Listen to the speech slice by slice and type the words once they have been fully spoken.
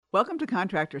Welcome to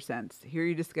Contractor Sense. Here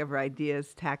you discover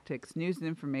ideas, tactics, news, and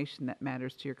information that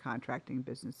matters to your contracting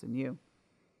business and you.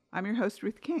 I'm your host,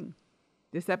 Ruth King.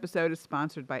 This episode is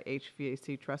sponsored by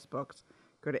HVAC Trust Books.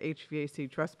 Go to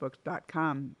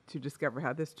hvactrustbooks.com to discover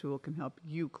how this tool can help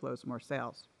you close more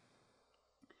sales.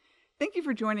 Thank you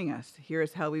for joining us. Here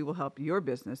is how we will help your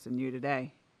business and you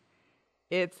today.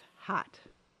 It's hot.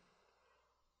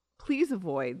 Please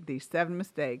avoid these 7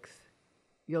 mistakes.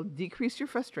 You'll decrease your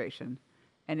frustration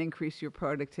and increase your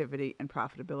productivity and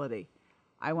profitability.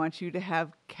 I want you to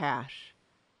have cash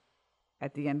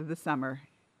at the end of the summer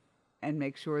and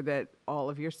make sure that all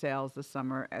of your sales this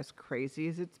summer, as crazy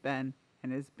as it's been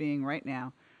and is being right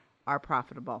now, are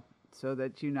profitable so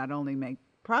that you not only make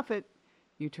profit,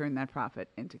 you turn that profit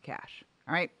into cash.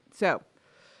 All right, so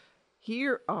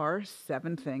here are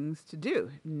 7 things to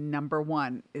do. Number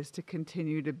 1 is to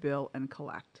continue to bill and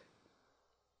collect.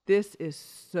 This is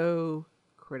so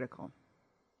critical.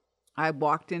 I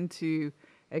walked into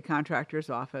a contractor's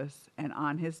office, and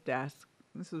on his desk,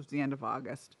 this was the end of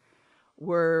August,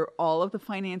 were all of the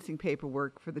financing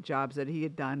paperwork for the jobs that he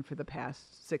had done for the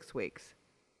past 6 weeks.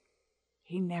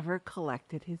 He never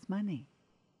collected his money.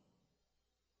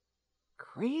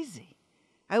 Crazy.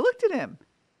 I looked at him,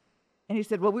 and he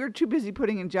said, well, we were too busy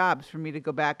putting in jobs for me to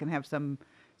go back and have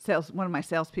one of my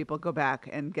salespeople go back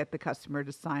and get the customer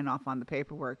to sign off on the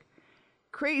paperwork.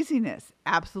 Craziness,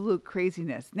 absolute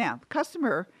craziness. Now, the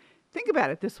customer, think about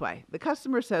it this way. The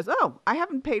customer says, oh, I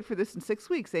haven't paid for this in 6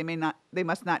 weeks. They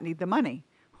must not need the money,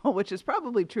 well, which is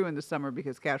probably true in the summer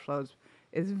because cash flow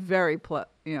is very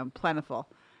plentiful.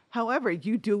 However,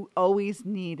 you do always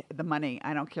need the money.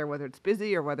 I don't care whether it's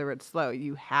busy or whether it's slow.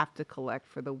 You have to collect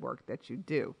for the work that you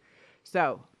do.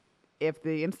 So if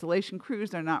the installation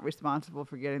crews are not responsible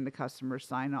for getting the customer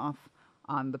sign off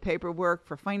on the paperwork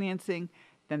for financing,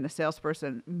 then the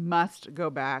salesperson must go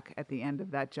back at the end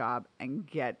of that job and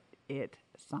get it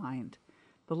signed.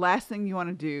 The last thing you want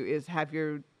to do is have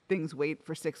your things wait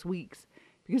for 6 weeks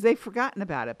because they've forgotten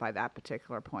about it by that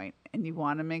particular point, and you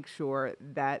want to make sure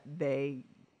that they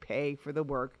pay for the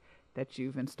work that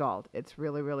you've installed. It's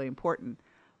really, really important.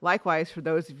 Likewise, for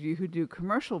those of you who do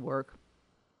commercial work,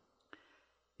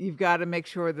 you've got to make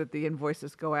sure that the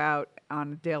invoices go out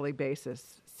on a daily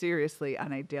basis, seriously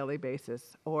on a daily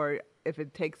basis. Or if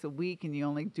it takes a week and you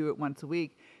only do it once a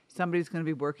week, somebody's going to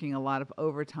be working a lot of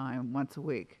overtime once a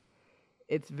week.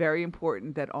 It's very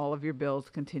important that all of your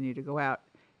bills continue to go out.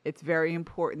 It's very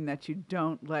important that you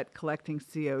don't let collecting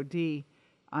COD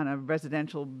on a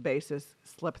residential basis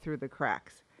slip through the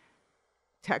cracks.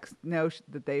 Text note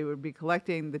that they would be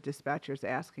collecting, the dispatcher's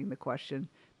asking the question,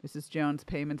 Mrs. Jones,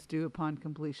 payments due upon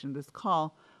completion of this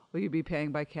call. Will you be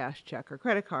paying by cash, check, or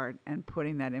credit card? And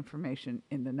putting that information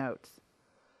in the notes.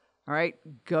 All right,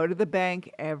 go to the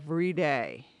bank every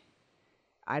day.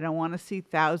 I don't want to see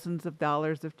thousands of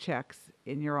dollars of checks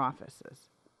in your offices.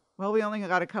 Well, we only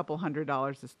got a couple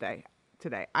 $100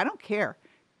 today. I don't care.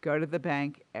 Go to the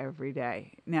bank every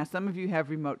day. Now, some of you have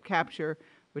remote capture,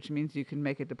 which means you can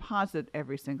make a deposit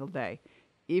every single day.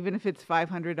 Even if it's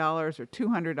 $500 or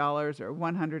 $200 or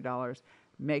 $100,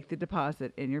 make the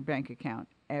deposit in your bank account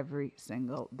every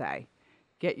single day.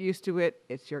 Get used to it.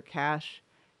 It's your cash.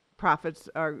 Profits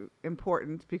are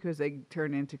important because they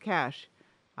turn into cash.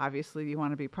 Obviously, you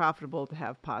want to be profitable to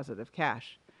have positive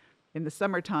cash. In the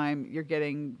summertime, you're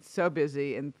getting so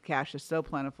busy and cash is so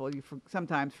plentiful, you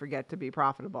sometimes forget to be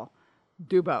profitable.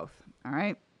 Do both, all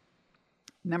right?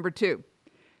 Number 2,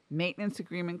 maintenance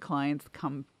agreement clients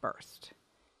come first.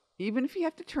 Even if you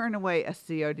have to turn away a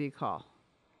COD call,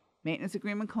 maintenance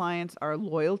agreement clients are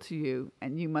loyal to you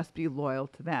and you must be loyal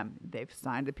to them. They've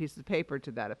signed a piece of paper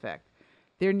to that effect.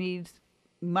 Their needs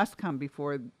must come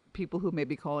before people who may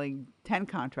be calling 10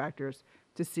 contractors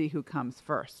to see who comes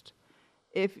first.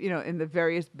 If, in the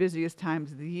various busiest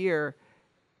times of the year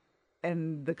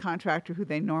and the contractor who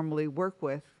they normally work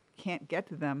with can't get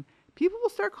to them, people will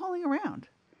start calling around.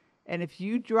 And if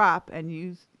you drop and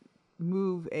you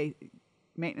move a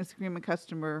maintenance agreement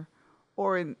customer,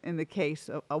 or in the case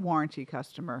of a warranty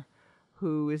customer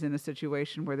who is in a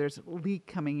situation where there's a leak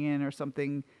coming in or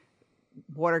something,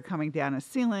 water coming down a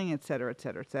ceiling, et cetera, et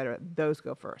cetera, et cetera, those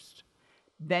go first.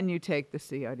 Then you take the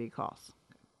COD calls.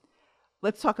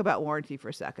 Let's talk about warranty for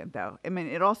a second, though. I mean,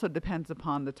 it also depends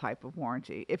upon the type of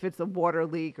warranty. If it's a water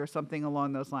leak or something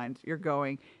along those lines, you're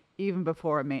going even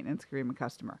before a maintenance agreement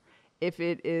customer. If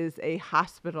it is a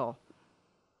hospital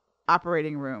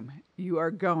operating room, you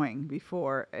are going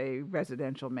before a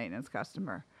residential maintenance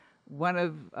customer. One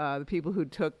of the people who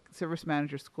took service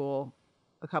manager school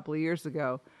a couple of years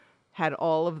ago had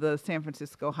all of the San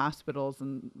Francisco hospitals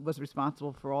and was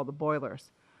responsible for all the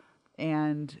boilers.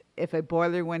 And if a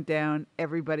boiler went down,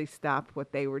 everybody stopped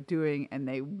what they were doing and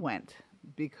they went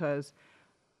because,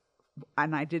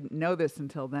 and I didn't know this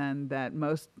until then, that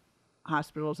most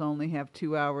hospitals only have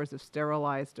 2 hours of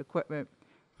sterilized equipment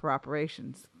for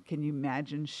operations. Can you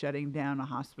imagine shutting down a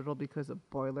hospital because a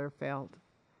boiler failed?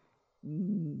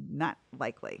 Not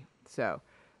likely. So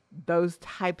those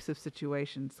types of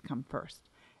situations come first.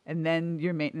 And then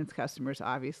your maintenance customers,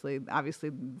 obviously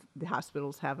the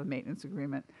hospitals have a maintenance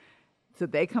agreement. So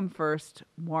they come first.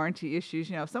 Warranty issues,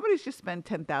 if somebody's just spent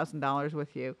 $10,000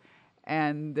 with you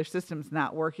and their system's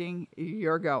not working,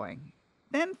 you're going.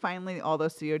 Then finally, all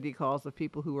those COD calls of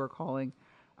people who are calling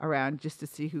around just to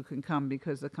see who can come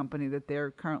because the company that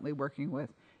they're currently working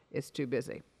with is too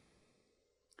busy.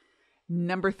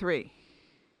 Number 3,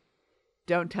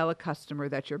 don't tell a customer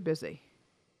that you're busy.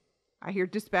 I hear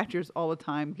dispatchers all the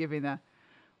time giving a,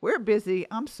 "We're busy,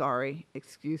 I'm sorry,"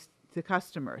 excuse to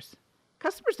customers.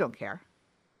 Customers don't care.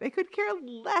 They could care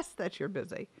less that you're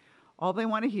busy. All they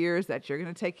want to hear is that you're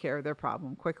going to take care of their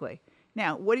problem quickly.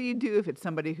 Now, what do you do if it's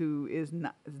somebody who has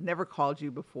never called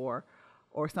you before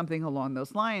or something along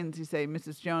those lines? You say,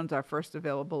 "Mrs. Jones, our first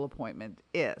available appointment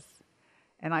is,"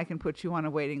 and I can put you on a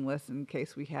waiting list in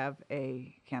case we have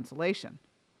a cancellation.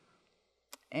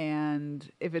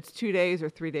 And if it's 2 days or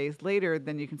 3 days later,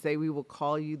 then you can say, "We will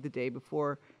call you the day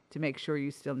before to make sure you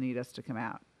still need us to come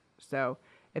out." So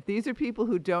if these are people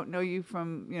who don't know you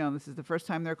from, this is the first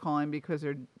time they're calling because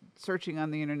they're searching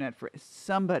on the internet for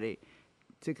somebody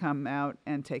to come out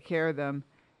and take care of them,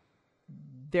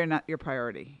 they're not your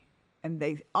priority. And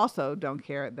they also don't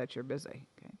care that you're busy.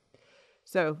 Okay.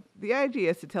 So the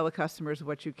idea is to tell the customers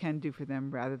what you can do for them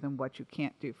rather than what you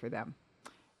can't do for them.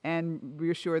 And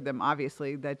reassure them,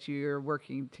 obviously, that you're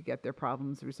working to get their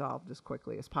problems resolved as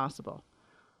quickly as possible.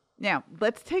 Now,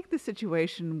 let's take the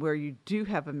situation where you do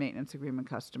have a maintenance agreement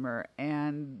customer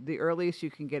and the earliest you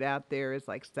can get out there is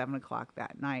like 7 o'clock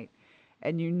that night.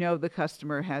 And the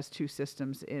customer has 2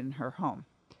 systems in her home.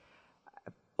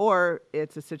 Or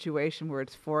it's a situation where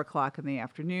it's 4 o'clock in the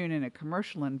afternoon in a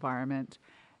commercial environment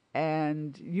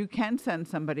and you can send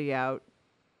somebody out.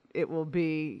 It will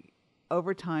be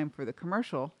overtime for the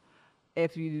commercial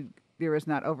if there is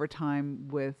not overtime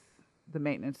with the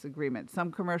maintenance agreement.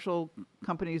 Some commercial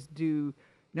companies do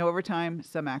no overtime,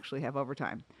 some actually have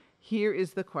overtime. Here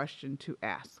is the question to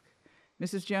ask.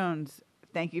 "Mrs. Jones,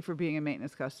 thank you for being a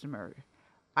maintenance customer.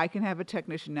 I can have a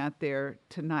technician out there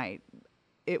tonight.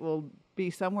 It will be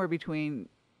somewhere between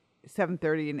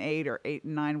 7:30 and 8 or 8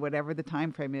 and 9, whatever the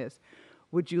time frame is.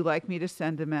 Would you like me to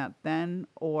send him out then,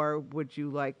 or would you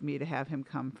like me to have him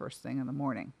come first thing in the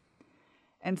morning?"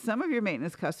 And some of your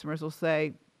maintenance customers will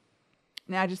say,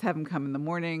 "Nah, just have him come in the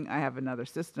morning. I have another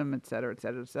system," et cetera, et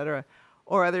cetera, et cetera.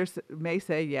 Or others may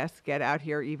say, "Yes, get out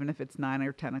here even if it's 9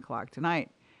 or 10 o'clock tonight."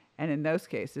 And in those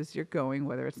cases, you're going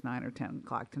whether it's 9 or 10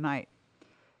 o'clock tonight.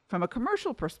 From a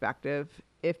commercial perspective,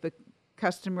 if the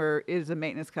customer is a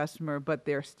maintenance customer, but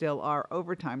there still are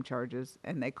overtime charges,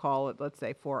 and they call it, let's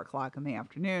say, 4 o'clock in the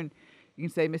afternoon, you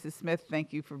can say, "Mrs. Smith,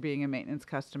 thank you for being a maintenance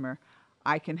customer.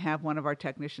 I can have one of our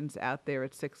technicians out there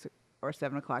at 6 or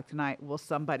 7 o'clock tonight. Will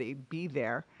somebody be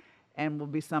there? And will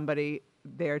be somebody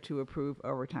there to approve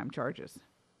overtime charges?"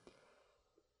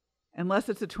 Unless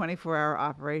it's a 24-hour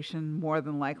operation, more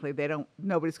than likely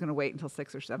nobody's going to wait until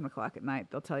 6 or 7 o'clock at night.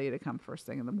 They'll tell you to come first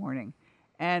thing in the morning.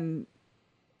 And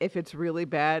if it's really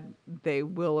bad, they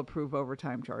will approve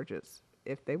overtime charges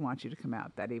if they want you to come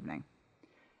out that evening.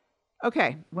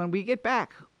 Okay, when we get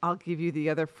back, I'll give you the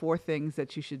other 4 things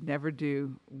that you should never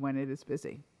do when it is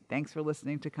busy. Thanks for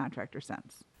listening to Contractor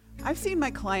Sense. I've seen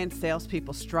my clients'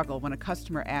 salespeople struggle when a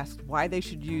customer asks why they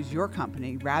should use your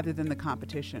company rather than the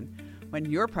competition when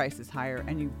your price is higher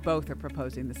and you both are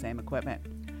proposing the same equipment.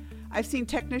 I've seen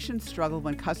technicians struggle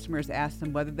when customers ask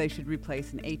them whether they should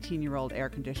replace an 18-year-old air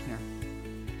conditioner.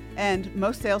 And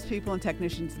most salespeople and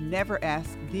technicians never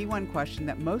ask the one question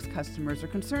that most customers are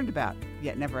concerned about,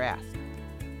 yet never ask.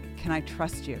 Can I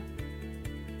trust you?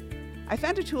 I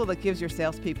found a tool that gives your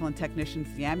salespeople and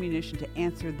technicians the ammunition to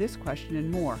answer this question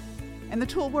and more. And the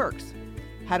tool works.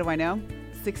 How do I know?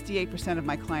 68% of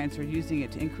my clients are using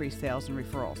it to increase sales and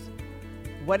referrals.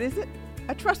 What is it?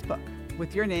 A trust book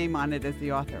with your name on it as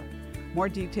the author. More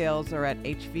details are at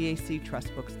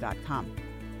hvactrustbooks.com.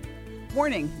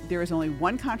 Warning, there is only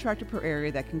one contractor per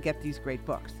area that can get these great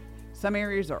books. Some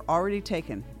areas are already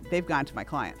taken. They've gone to my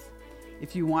clients.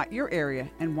 If you want your area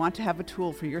and want to have a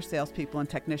tool for your salespeople and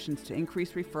technicians to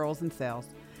increase referrals and sales,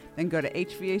 then go to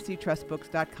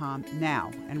hvactrustbooks.com now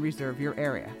and reserve your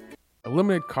area.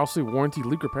 Eliminate costly warranty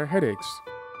leak repair headaches.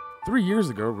 3 years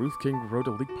ago, Ruth King wrote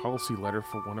a leak policy letter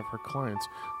for one of her clients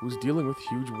who was dealing with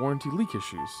huge warranty leak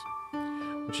issues.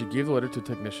 When she gave the letter to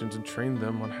technicians and trained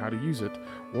them on how to use it,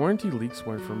 warranty leaks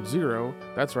went from 0,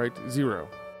 that's right, 0.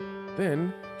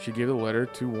 Then, she gave the letter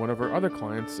to one of her other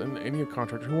clients and any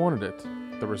contractor who wanted it.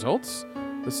 The results?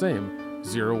 The same,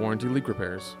 0 warranty leak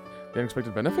repairs. The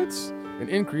unexpected benefits? An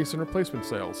increase in replacement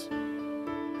sales.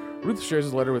 Ruth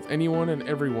shares the letter with anyone and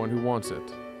everyone who wants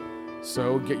it.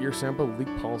 So get your sample leak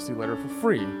policy letter for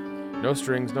free. No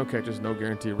strings, no catches, no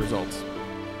guaranteed results.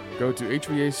 Go to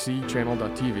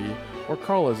hvacchannel.tv or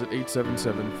call us at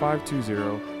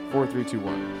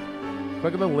 877-520-4321.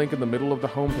 Click on the link in the middle of the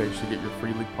homepage to get your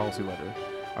free leak policy letter.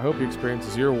 I hope you experience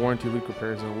 0 warranty leak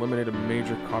repairs and eliminate a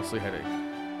major costly headache.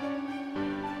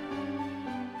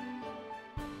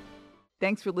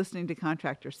 Thanks for listening to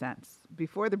Contractor Sense.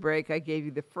 Before the break, I gave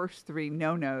you the first 3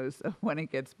 no-nos of when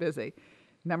it gets busy.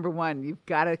 Number 1, you've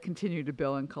got to continue to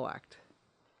bill and collect.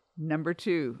 Number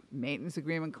 2, maintenance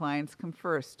agreement clients come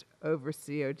first over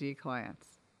COD clients.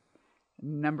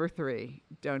 Number 3,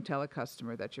 don't tell a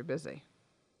customer that you're busy.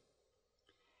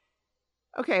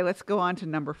 Okay, let's go on to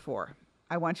number 4.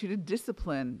 I want you to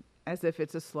discipline as if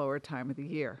it's a slower time of the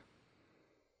year.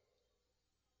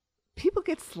 People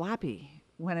get sloppy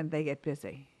when they get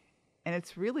busy, and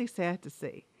it's really sad to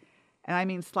see. And I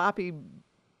mean sloppy,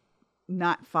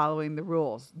 not following the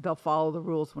rules. They'll follow the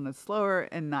rules when it's slower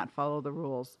and not follow the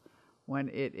rules when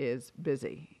it is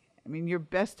busy. I mean, your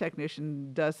best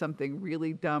technician does something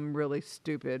really dumb, really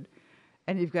stupid,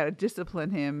 and you've got to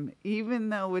discipline him even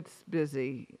though it's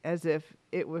busy, as if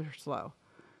it were slow.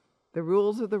 The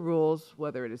rules are the rules,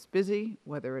 whether it is busy,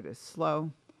 whether it is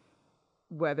slow,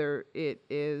 whether it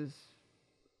is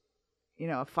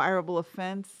a fireable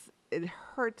offense. It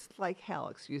hurts like hell,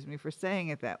 excuse me for saying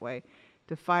it that way,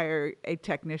 to fire a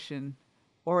technician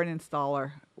or an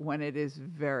installer when it is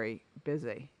very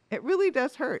busy. It really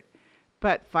does hurt.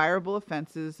 But fireable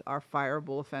offenses are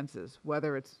fireable offenses,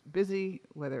 whether it's busy,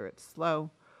 whether it's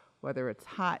slow, whether it's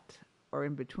hot or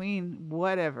in between,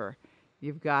 whatever.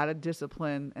 You've got to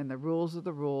discipline, and the rules are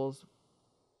the rules,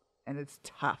 and it's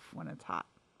tough when it's hot.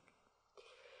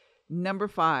 Number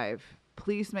 5,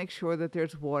 please make sure that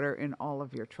there's water in all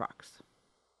of your trucks.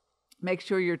 Make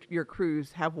sure your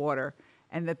crews have water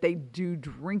and that they do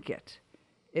drink it.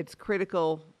 It's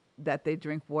critical that they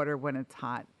drink water when it's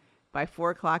hot. By 4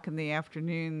 o'clock in the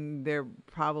afternoon, they're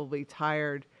probably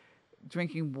tired.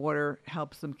 Drinking water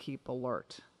helps them keep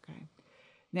alert. Okay.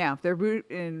 Now, if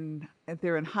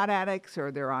they're in hot attics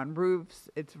or they're on roofs,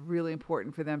 it's really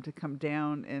important for them to come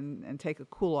down and take a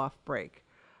cool-off break.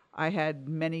 I had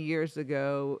many years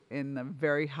ago in the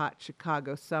very hot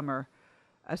Chicago summer,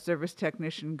 a service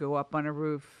technician go up on a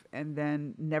roof and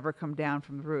then never come down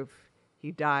from the roof.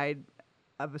 He died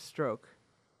of a stroke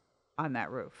on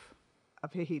that roof,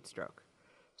 of a heat stroke.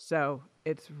 So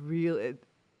it's really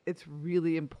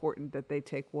important that they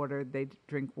take water, they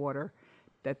drink water,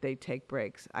 that they take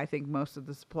breaks. I think most of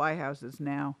the supply houses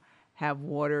now have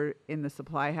water in the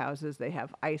supply houses. They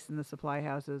have ice in the supply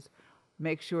houses.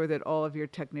 Make sure that all of your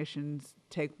technicians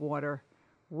take water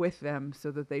with them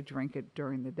so that they drink it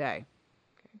during the day.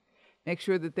 Okay. Make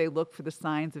sure that they look for the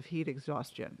signs of heat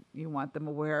exhaustion. You want them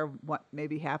aware of what may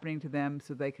be happening to them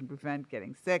so they can prevent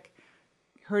getting sick,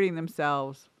 hurting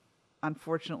themselves,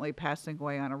 unfortunately passing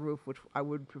away on a roof, which I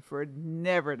would prefer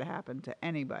never to happen to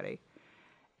anybody.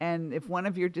 And if one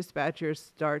of your dispatchers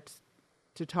starts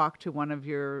to talk to one of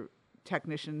your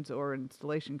technicians or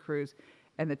installation crews,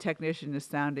 and the technician is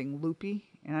sounding loopy,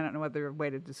 and I don't know other way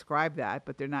to describe that,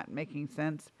 but they're not making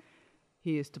sense,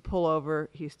 he is to pull over,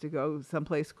 he is to go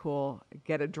someplace cool,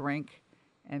 get a drink,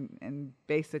 and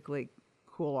basically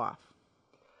cool off.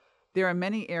 There are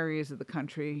many areas of the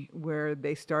country where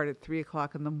they start at 3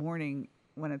 o'clock in the morning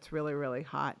when it's really, really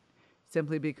hot,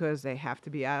 simply because they have to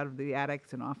be out of the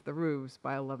attics and off the roofs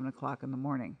by 11 o'clock in the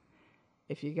morning.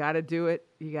 If you got to do it,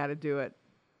 you got to do it.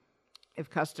 If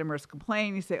customers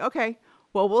complain, you say, okay,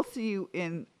 well, we'll see you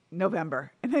in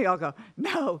November. And they all go,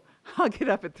 no, I'll get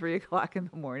up at 3 o'clock in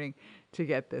the morning to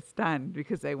get this done,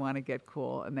 because they want to get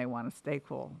cool and they want to stay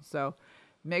cool. So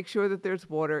make sure that there's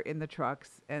water in the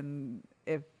trucks. And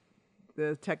if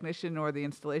the technician or the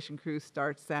installation crew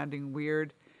starts sounding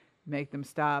weird, make them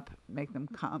stop, make them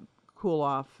cool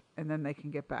off, and then they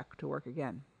can get back to work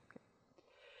again.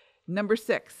 Number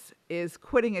 6 is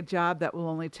quitting a job that will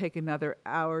only take another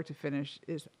hour to finish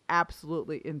is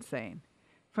absolutely insane.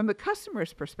 From the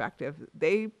customer's perspective,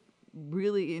 they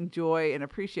really enjoy and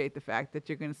appreciate the fact that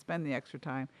you're going to spend the extra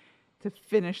time to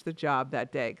finish the job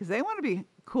that day, because they want to be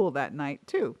cool that night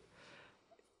too.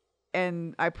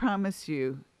 And I promise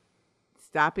you,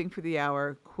 stopping for the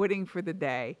hour, quitting for the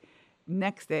day,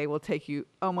 next day will take you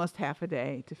almost half a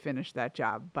day to finish that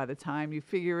job. By the time you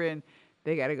figure in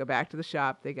They got to go back to the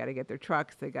shop. They got to get their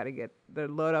trucks. They got to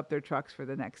load up their trucks for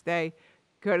the next day.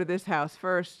 Go to this house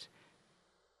first,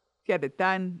 get it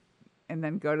done, and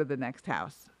then go to the next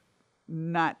house.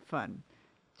 Not fun.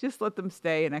 Just let them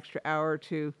stay an extra hour or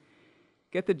two,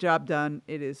 get the job done.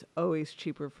 It is always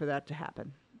cheaper for that to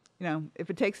happen. If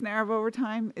it takes an hour of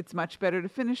overtime, it's much better to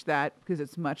finish that because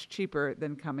it's much cheaper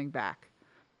than coming back.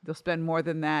 They'll spend more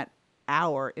than that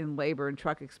hour in labor and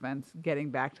truck expense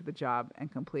getting back to the job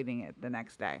and completing it the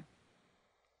next day.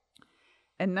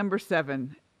 And number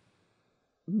 7,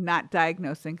 not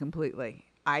diagnosing completely,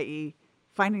 i.e.,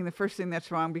 finding the first thing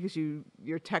that's wrong because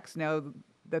your techs know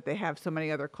that they have so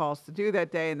many other calls to do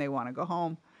that day and they want to go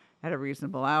home at a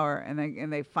reasonable hour,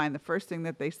 and they find the first thing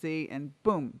that they see, and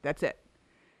boom, that's it.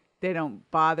 They don't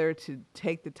bother to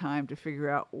take the time to figure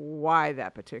out why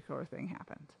that particular thing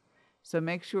happened. So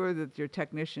make sure that your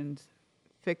technicians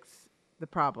fix the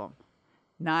problem,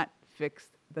 not fix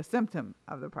the symptom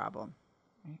of the problem.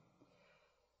 Right?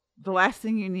 The last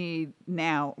thing you need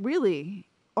now, really,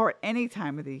 or any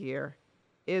time of the year,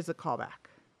 is a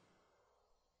callback.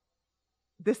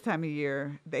 This time of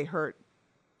year, they hurt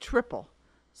triple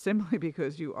simply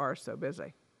because you are so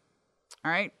busy.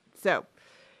 All right, so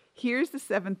here's the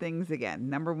 7 things again.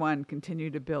 Number 1,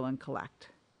 continue to bill and collect.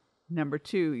 Number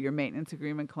 2, your maintenance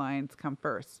agreement clients come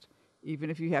first, even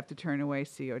if you have to turn away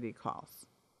COD calls.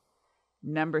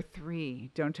 Number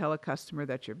 3, don't tell a customer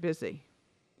that you're busy.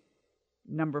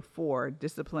 Number 4,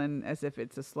 discipline as if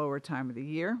it's a slower time of the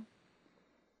year.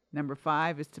 Number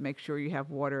 5 is to make sure you have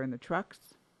water in the trucks.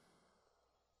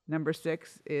 Number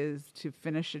 6 is to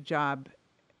finish a job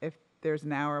if there's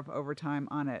an hour of overtime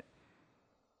on it.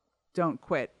 Don't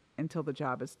quit until the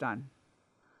job is done.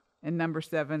 And number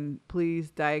 7,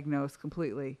 please diagnose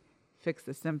completely, fix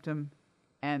the symptom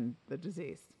and the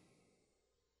disease.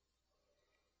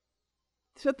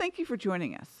 So thank you for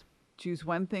joining us. Choose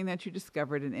one thing that you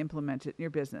discovered and implement it in your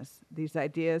business. These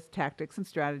ideas, tactics, and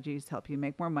strategies help you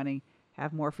make more money,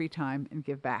 have more free time, and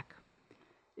give back.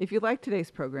 If you like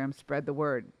today's program, spread the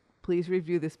word. Please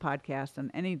review this podcast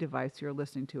on any device you're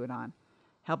listening to it on.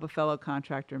 Help a fellow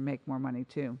contractor make more money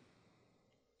too.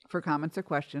 For comments or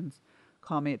questions,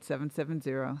 call me at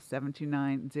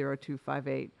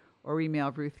 770-729-0258 or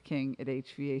email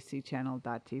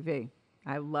ruthking@hvacchannel.tv.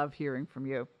 I love hearing from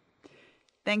you.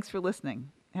 Thanks for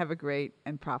listening. Have a great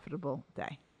and profitable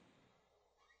day.